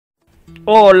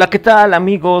Hola, ¿qué tal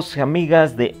amigos y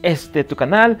amigas de tu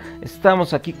canal?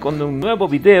 Estamos aquí con un nuevo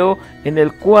video en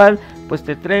el cual pues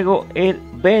te traigo el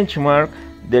benchmark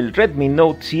del Redmi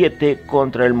Note 7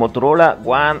 contra el Motorola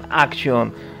One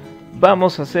Action.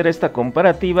 Vamos a hacer esta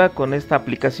comparativa con esta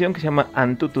aplicación que se llama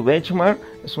Antutu Benchmark.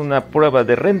 Es una prueba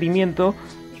de rendimiento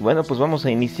y bueno, pues vamos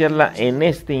a iniciarla en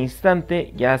este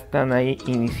instante. Ya están ahí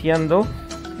iniciando.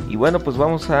 Y bueno, pues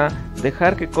vamos a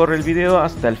dejar que corra el video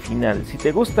hasta el final. Si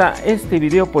te gusta este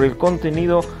video por el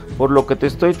contenido, por lo que te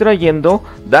estoy trayendo,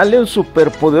 dale un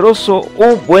super poderoso,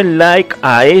 un buen like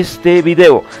a este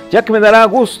video, ya que me dará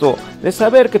gusto de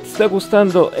saber que te está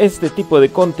gustando este tipo de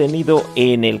contenido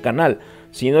en el canal.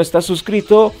 Si no estás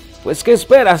suscrito, pues ¿qué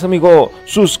esperas, amigo?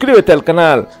 Suscríbete al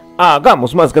canal,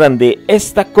 hagamos más grande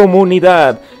esta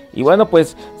comunidad. Y bueno,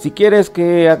 pues si quieres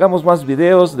que hagamos más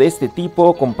videos de este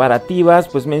tipo, comparativas,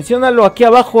 pues menciónalo aquí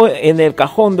abajo en el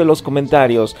cajón de los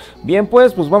comentarios. Bien,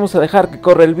 pues vamos a dejar que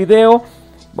corra el video.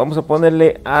 Vamos a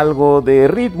ponerle algo de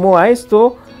ritmo a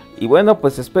esto. Y bueno,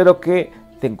 pues espero que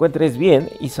te encuentres bien.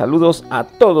 Y saludos a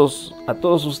todos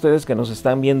ustedes que nos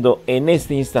están viendo en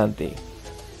este instante.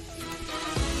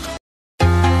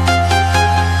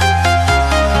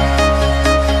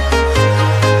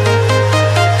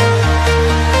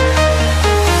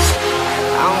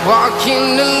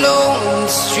 Walking alone, the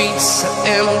streets are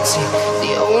empty.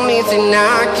 The only thing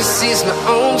I can see is my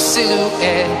own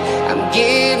silhouette. I'm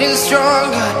getting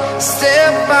stronger,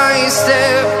 step by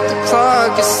step. The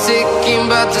clock is ticking,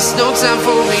 but there's no time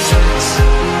for regrets.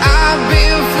 I've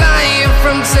been flying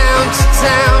from town to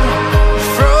town,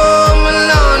 from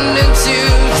London to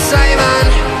Taiwan.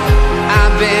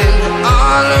 I've been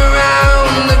all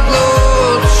around the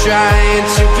globe, trying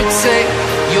to protect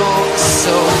your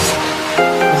soul.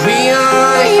 We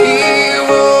are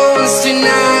heroes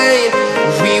tonight.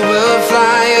 We will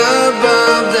fly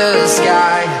above the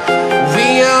sky.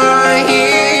 We are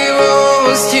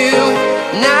heroes tonight.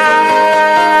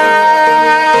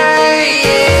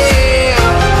 Yeah.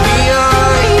 We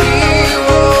are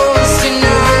heroes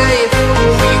tonight.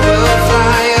 We will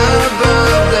fly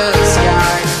above the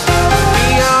sky. We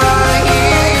are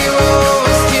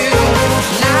heroes tonight.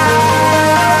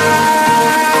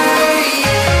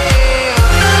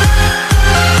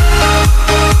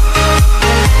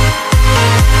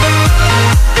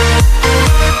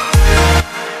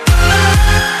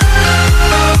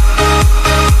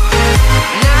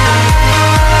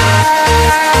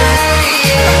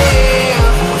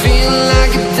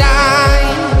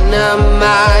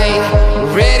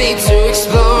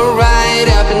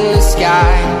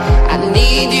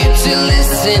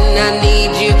 I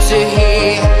need you to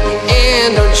hear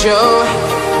and don't show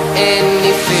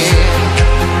any fear.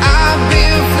 I've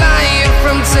been flying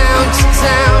from town to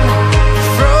town,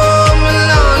 from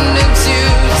London to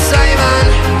Taiwan.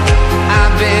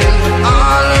 I've been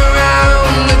all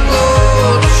around the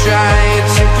globe, trying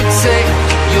to protect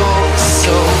your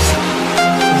soul.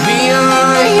 We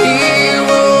are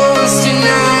heroes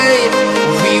tonight.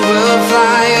 We will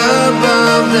fly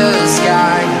above the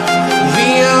sky. We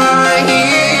are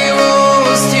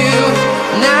heroes tonight.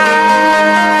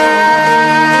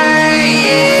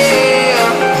 Yeah.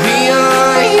 We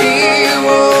are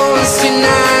heroes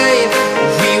tonight.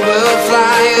 We will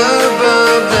fly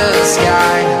above the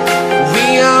sky. We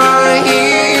are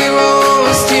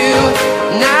heroes tonight.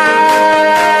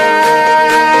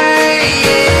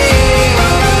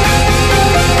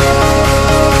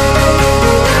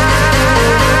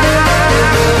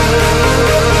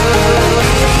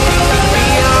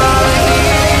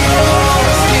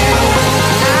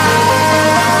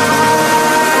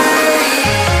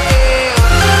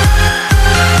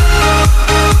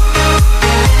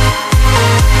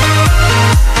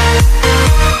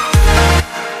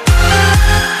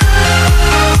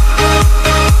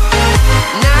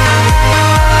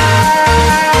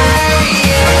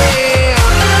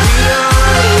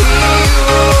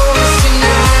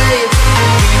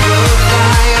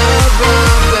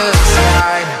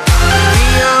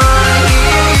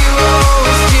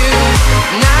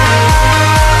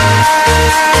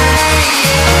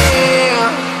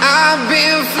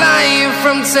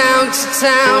 Town to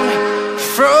town,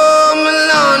 from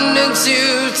London to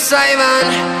Taiwan.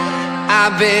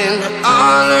 I've been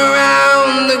all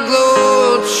around the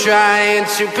globe, trying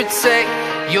to protect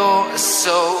your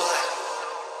soul.